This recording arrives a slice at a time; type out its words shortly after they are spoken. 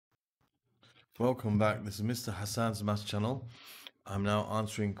Welcome back. This is Mr. Hassan's Maths channel. I'm now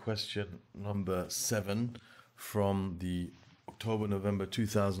answering question number 7 from the October-November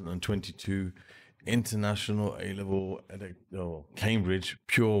 2022 International A-Level Cambridge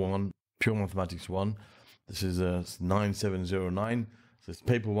Pure Mathematics 1. This is 9709. So it's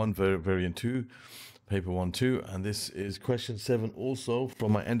paper 1 variant 2, paper 1-2, and this is question 7 also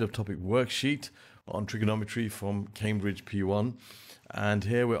from my end of topic worksheet on trigonometry from Cambridge P1. And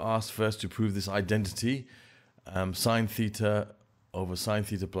here we're asked first to prove this identity, sine theta over sine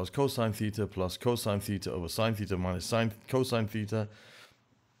theta plus cosine theta plus cosine theta over sine theta minus sine cosine theta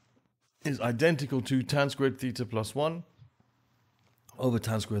is identical to tan squared theta plus 1 over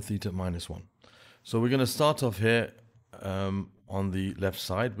tan squared theta minus 1. So we're going to start off here on the left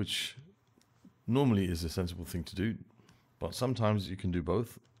side, which normally is a sensible thing to do, but sometimes you can do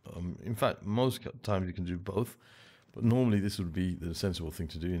both. In fact, most times you can do both. But normally this would be the sensible thing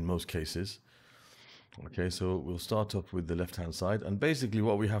to do in most cases. Okay, so we'll start off with the left-hand side. And basically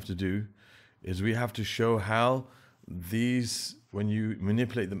what we have to do is we have to show how these, when you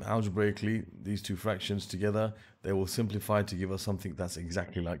manipulate them algebraically, these two fractions together, they will simplify to give us something that's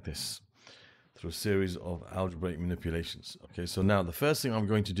exactly like this through a series of algebraic manipulations. Okay, so now the first thing I'm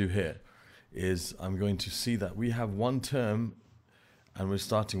going to do here is I'm going to see that we have one term and we're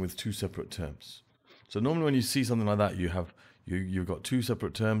starting with two separate terms. So normally when you see something like that, you've got two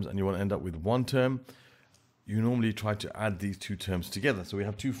separate terms and you want to end up with one term. You normally try to add these two terms together. So we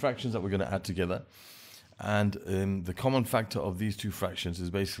have two fractions that we're going to add together. And the common factor of these two fractions is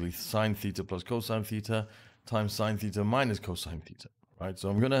basically sine theta plus cosine theta times sine theta minus cosine theta, right? So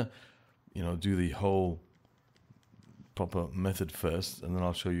I'm going to, do the whole proper method first, and then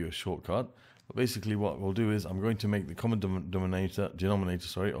I'll show you a shortcut. But basically what we'll do is I'm going to make the common denominator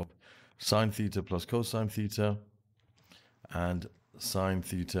of sine theta plus cosine theta and sine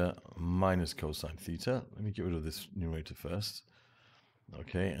theta minus cosine theta. Let me get rid of this numerator first.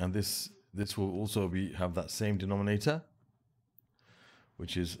 Okay, and this will also have that same denominator,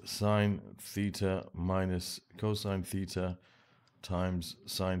 which is sine theta minus cosine theta times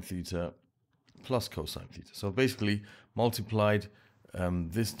sine theta plus cosine theta. So basically multiplied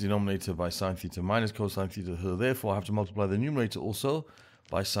this denominator by sine theta minus cosine theta. So therefore I have to multiply the numerator also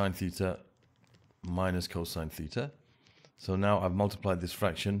by sine theta minus cosine theta. So now I've multiplied this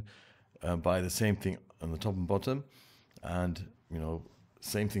fraction by the same thing on the top and bottom, and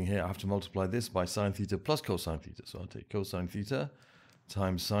same thing here. I have to multiply this by sine theta plus cosine theta. So I'll take cosine theta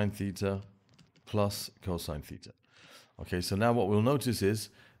times sine theta plus cosine theta. Okay, so now what we'll notice is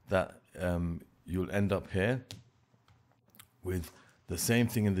that you'll end up here with the same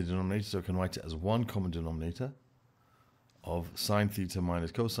thing in the denominator, so I can write it as one common denominator of sine theta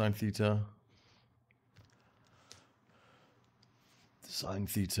minus cosine theta, sine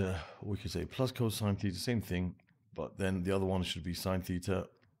theta, we could say plus cosine theta, same thing, but then the other one should be sine theta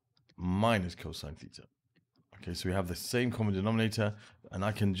minus cosine theta. Okay, so we have the same common denominator, and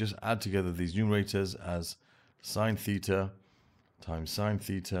I can just add together these numerators as sine theta times sine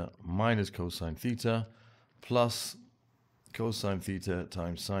theta minus cosine theta plus cosine theta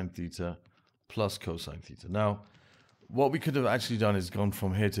times sine theta plus cosine theta. Now, what we could have actually done is gone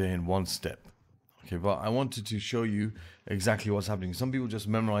from here to here in one step. Okay, but I wanted to show you exactly what's happening. Some people just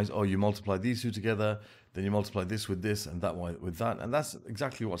memorize, oh, you multiply these two together, then you multiply this with this and that one with that. And that's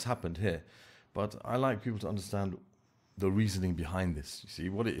exactly what's happened here. But I like people to understand the reasoning behind this. You see,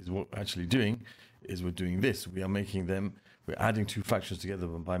 what we're actually doing is we're doing this. We're adding two fractions together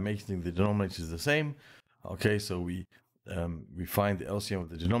by making the denominators the same. Okay, so we find the LCM of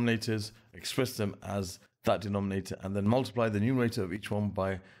the denominators, express them as that denominator, and then multiply the numerator of each one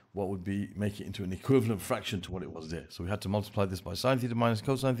by what would be make it into an equivalent fraction to what it was there. So we had to multiply this by sine theta minus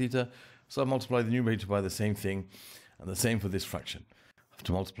cosine theta. So I multiply the numerator by the same thing, and the same for this fraction. I have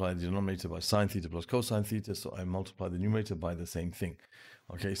to multiply the denominator by sine theta plus cosine theta, so I multiply the numerator by the same thing.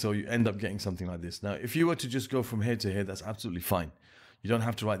 Okay, so you end up getting something like this. Now, if you were to just go from here to here, that's absolutely fine. You don't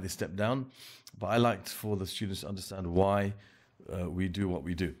have to write this step down, but I liked for the students to understand why we do what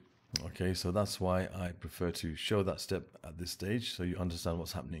we do. Okay, so that's why I prefer to show that step at this stage so you understand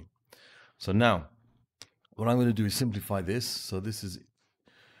what's happening. So now, what I'm going to do is simplify this. So this is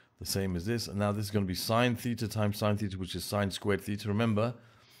the same as this, and now this is going to be sine theta times sine theta, which is sine squared theta. Remember,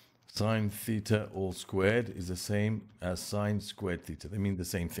 sine theta all squared is the same as sine squared theta. They mean the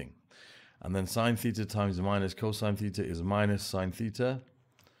same thing. And then sine theta times minus cosine theta is minus sine theta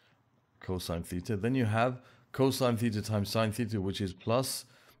cosine theta. Then you have cosine theta times sine theta, which is plus.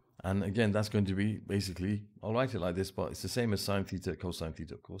 And again, that's going to be basically, I'll write it like this, but it's the same as sine theta, cosine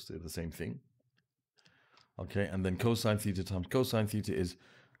theta, of course, they're the same thing. Okay, and then cosine theta times cosine theta is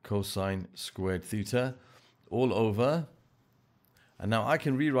cosine squared theta all over. And now I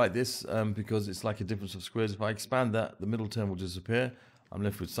can rewrite this because it's like a difference of squares. If I expand that, the middle term will disappear. I'm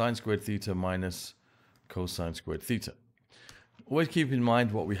left with sine squared theta minus cosine squared theta. Always keep in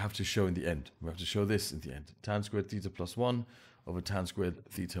mind what we have to show in the end. We have to show this in the end. Tan squared theta plus 1 over tan squared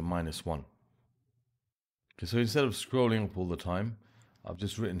theta minus 1. Okay, so instead of scrolling up all the time, I've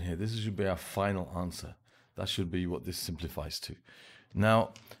just written here, this should be our final answer. That should be what this simplifies to.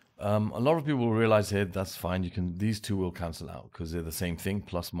 Now, a lot of people will realize here, that's fine. These two will cancel out because they're the same thing,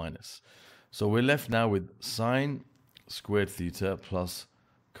 plus minus. So we're left now with sine squared theta plus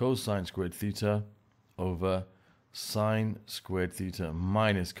cosine squared theta over sine squared theta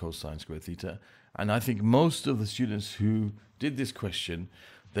minus cosine squared theta. And I think most of the students who did this question,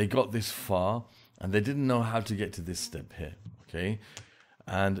 they got this far and they didn't know how to get to this step here, okay?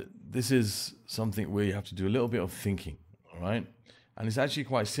 And this is something where you have to do a little bit of thinking, all right? And it's actually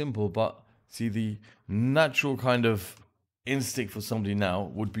quite simple, but see, the natural kind of instinct for somebody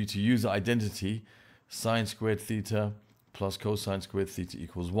now would be to use the identity sine squared theta plus cosine squared theta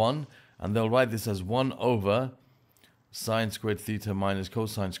equals 1. And they'll write this as 1 over sine squared theta minus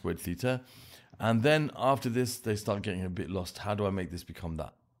cosine squared theta. And then after this, they start getting a bit lost. How do I make this become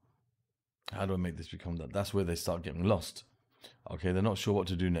that? How do I make this become that? That's where they start getting lost. Okay, they're not sure what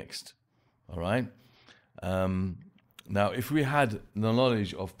to do next. All right. Now, if we had the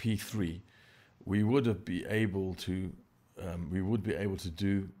knowledge of P3, we would be able to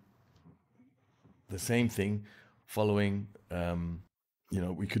do the same thing following,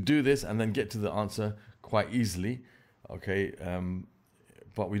 we could do this and then get to the answer quite easily, okay?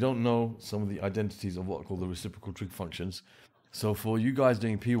 But we don't know some of the identities of what are called the reciprocal trig functions. So for you guys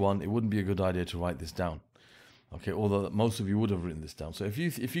doing P1, it wouldn't be a good idea to write this down, okay? Although most of you would have written this down. So if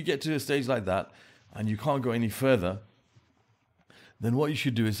you get to a stage like that and you can't go any further, then what you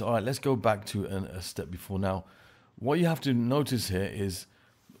should do is, all right, let's go back to a step before. Now, what you have to notice here is,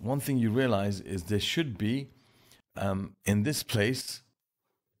 one thing you realize is there should be, in this place,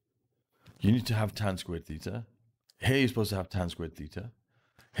 you need to have tan squared theta. Here you're supposed to have tan squared theta.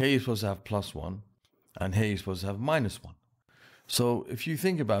 Here you're supposed to have plus 1. And here you're supposed to have minus 1. So if you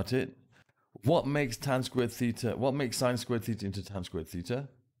think about it, what makes sine squared theta into tan squared theta?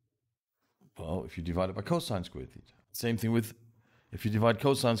 Well, if you divide it by cosine squared theta. Same thing with, if you divide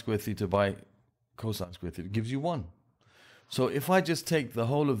cosine squared theta by cosine squared theta, it gives you 1. So if I just take the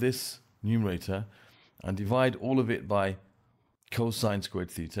whole of this numerator and divide all of it by cosine squared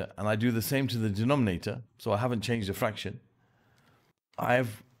theta, and I do the same to the denominator, so I haven't changed the fraction, I'm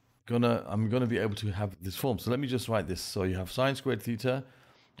gonna be able to have this form. So let me just write this. So you have sine squared theta.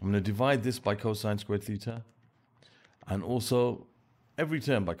 I'm going to divide this by cosine squared theta, and also every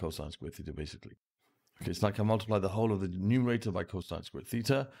term by cosine squared theta, basically. Okay, it's like I multiply the whole of the numerator by cosine squared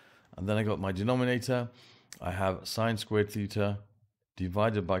theta, and then I got my denominator. I have sine squared theta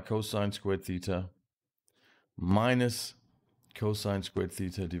divided by cosine squared theta minus cosine squared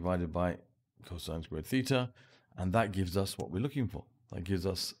theta divided by cosine squared theta, and that gives us what we're looking for. That gives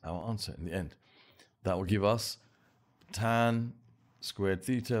us our answer in the end. That will give us tan squared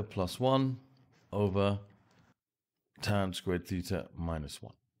theta plus 1 over tan squared theta minus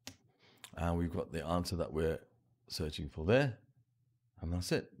 1. And we've got the answer that we're searching for there. And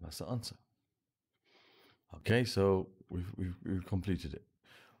that's it. That's the answer. Okay, so we've completed it.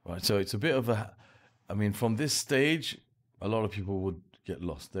 Right, so it's a bit of a, from this stage, a lot of people would get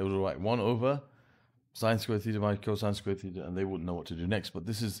lost. They would write 1 over sine squared theta by cosine squared theta, and they wouldn't know what to do next. But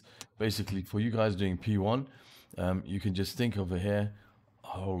this is basically for you guys doing P1. You can just think over here,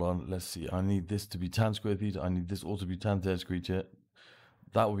 hold on, let's see, I need this to be tan squared theta, I need this also to be tan squared theta.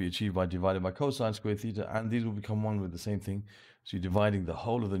 That will be achieved by dividing by cosine squared theta, and these will become one with the same thing. So you're dividing the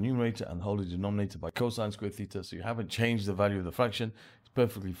whole of the numerator and the whole of the denominator by cosine squared theta, so you haven't changed the value of the fraction. It's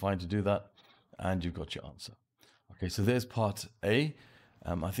perfectly fine to do that, and you've got your answer. Okay, so there's part A.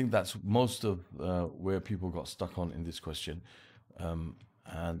 I think that's most of where people got stuck on in this question. There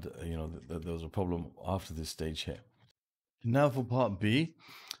was a problem after this stage here. Now for part B,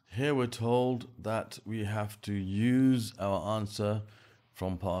 here we're told that we have to use our answer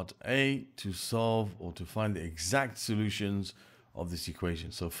from part A to solve or to find the exact solutions of this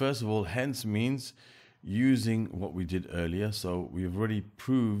equation. So first of all, hence means using what we did earlier. So we've already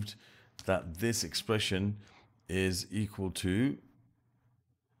proved that this expression is equal to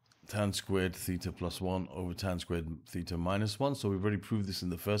tan squared theta plus 1 over tan squared theta minus 1. So we've already proved this in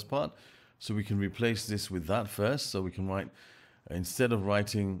the first part. So we can replace this with that first. So we can write, instead of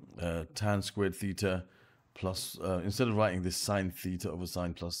writing tan squared theta plus, instead of writing this sine theta over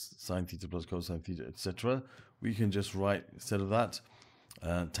sine theta plus cosine theta, etc., we can just write, instead of that,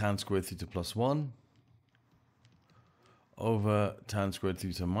 tan squared theta plus 1 over tan squared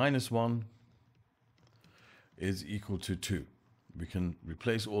theta minus 1 is equal to 2. We can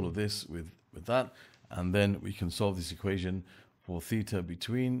replace all of this with that, and then we can solve this equation for theta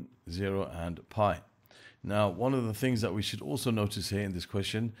between 0 and pi. Now, one of the things that we should also notice here in this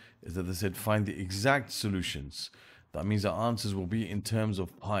question is that they said find the exact solutions. That means our answers will be in terms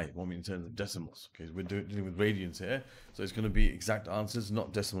of pi, it won't be in terms of decimals. Okay, we're dealing with radians here, so it's going to be exact answers,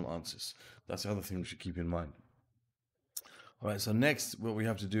 not decimal answers. That's the other thing we should keep in mind. All right, so next what we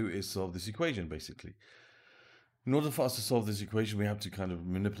have to do is solve this equation, basically. In order for us to solve this equation, we have to kind of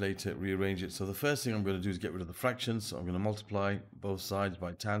manipulate it, rearrange it. So the first thing I'm going to do is get rid of the fractions. So I'm going to multiply both sides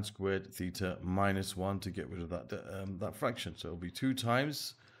by tan squared theta minus 1 to get rid of that fraction. So it'll be 2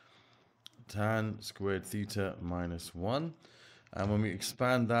 times tan squared theta minus 1. And when we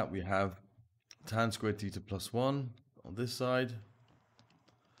expand that, we have tan squared theta plus 1 on this side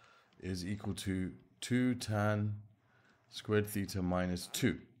is equal to 2 tan squared theta minus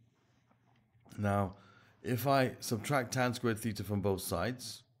 2. Now, if I subtract tan squared theta from both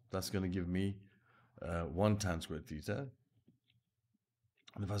sides, that's going to give me 1 tan squared theta.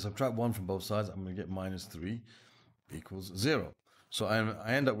 And if I subtract 1 from both sides, I'm going to get minus 3 equals 0. So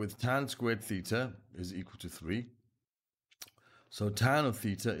I end up with tan squared theta is equal to 3. So tan of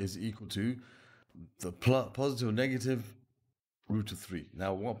theta is equal to the positive or negative root of 3.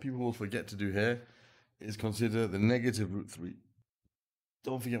 Now, what people will forget to do here is consider the negative root 3.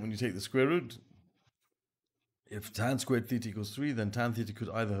 Don't forget when you take the square root, if tan squared theta equals 3, then tan theta could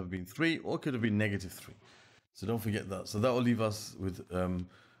either have been 3 or could have been negative 3. So don't forget that. So that will leave us with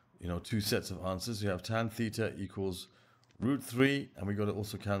 2 sets of answers. We have tan theta equals root 3, and we've got to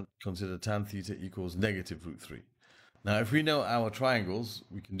also consider tan theta equals negative root 3. Now, if we know our triangles,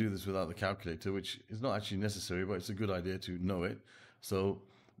 we can do this without the calculator, which is not actually necessary, but it's a good idea to know it. So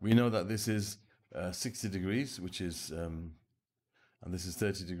we know that this is 60 degrees, which is, and this is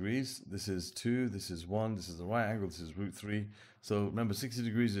 30 degrees. This is 2, this is 1, this is the right angle, this is root 3. So remember, 60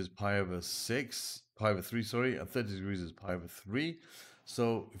 degrees is pi over 3, sorry, and 30 degrees is pi over 3.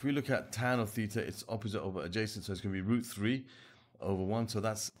 So if we look at tan of theta, it's opposite over adjacent, so it's going to be root 3 over 1, so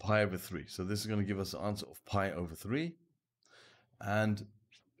that's pi over 3. So this is going to give us the answer of pi over 3. And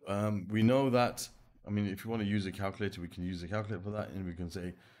we know that, if you want to use a calculator, we can use a calculator for that, and we can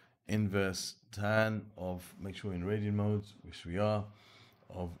say inverse tan of, make sure in radian mode, which we are,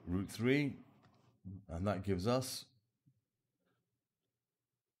 of root 3, and that gives us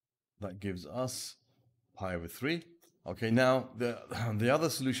pi over 3. Okay, now the other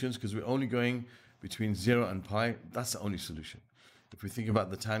solutions, because we're only going between 0 and pi, that's the only solution. If we think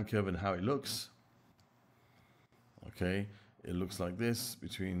about the tan curve and how it looks, okay, it looks like this.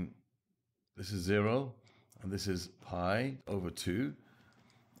 This is 0 and this is pi over 2,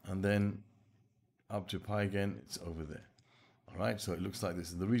 and then up to pi again, it's over there. All right, so it looks like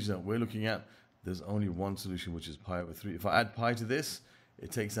this. And the region that we're looking at, there's only one solution, which is pi over 3. If I add pi to this,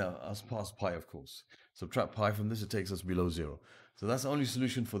 it takes us past pi, of course. Subtract pi from this, it takes us below 0. So that's the only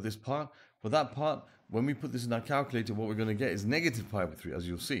solution for this part. For that part, when we put this in our calculator, what we're going to get is negative pi over 3, as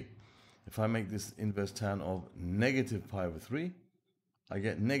you'll see. If I make this inverse tan of negative pi over 3, I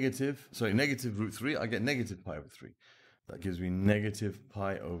get negative root 3, I get negative pi over 3. That gives me negative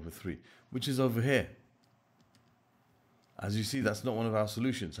pi over 3, which is over here. As you see, that's not one of our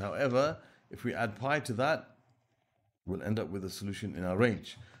solutions. However, if we add pi to that, we'll end up with a solution in our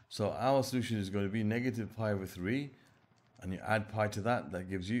range. So our solution is going to be negative pi over 3, and you add pi to that, that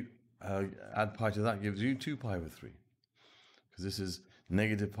gives you 2 pi over 3. Because this is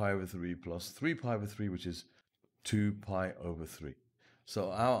negative pi over 3 plus 3 pi over 3, which is 2 pi over 3.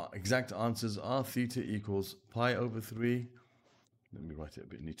 So our exact answers are theta equals pi over 3. Let me write it a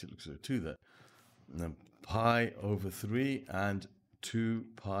bit neater, it looks like 2 there. And then pi over 3 and 2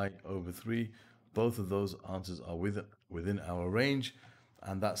 pi over 3. Both of those answers are within our range,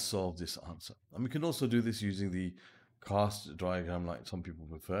 and that solves this answer. And we can also do this using the cast diagram like some people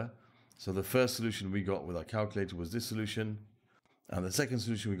prefer. So the first solution we got with our calculator was this solution, and the second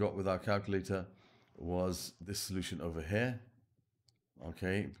solution we got with our calculator was this solution over here.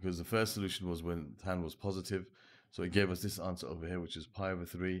 Okay, because the first solution was when tan was positive, so it gave us this answer over here, which is pi over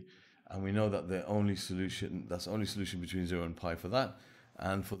 3, and we know that that's the only solution between 0 and pi for that.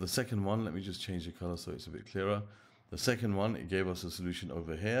 And for the second one, let me just change the color so it's a bit clearer. The second one, it gave us a solution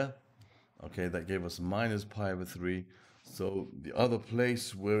over here. Okay, that gave us minus pi over 3. So the other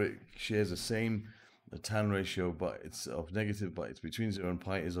place where it shares the same tan ratio, but it's of negative, but it's between 0 and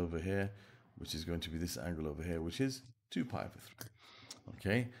pi, is over here, which is going to be this angle over here, which is 2 pi over 3.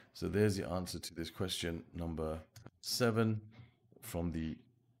 Okay, so there's the answer to this question number 7 from the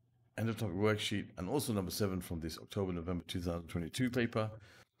end of topic worksheet, and also number 7 from this October-November 2022 paper.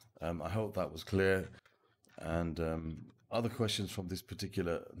 I hope that was clear. And other questions from this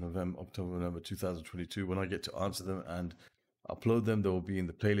particular October-November 2022, when I get to answer them and upload them, they will be in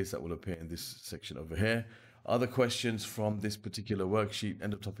the playlist that will appear in this section over here. Other questions from this particular worksheet,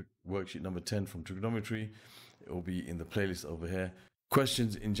 end of topic worksheet number 10 from trigonometry, it will be in the playlist over here.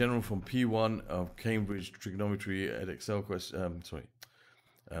 Questions in general from P1 of Cambridge Trigonometry Edexcel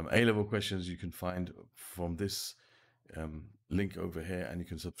A-level questions you can find from this link over here, and you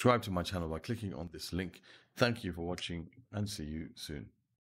can subscribe to my channel by clicking on this link. Thank you for watching, and see you soon.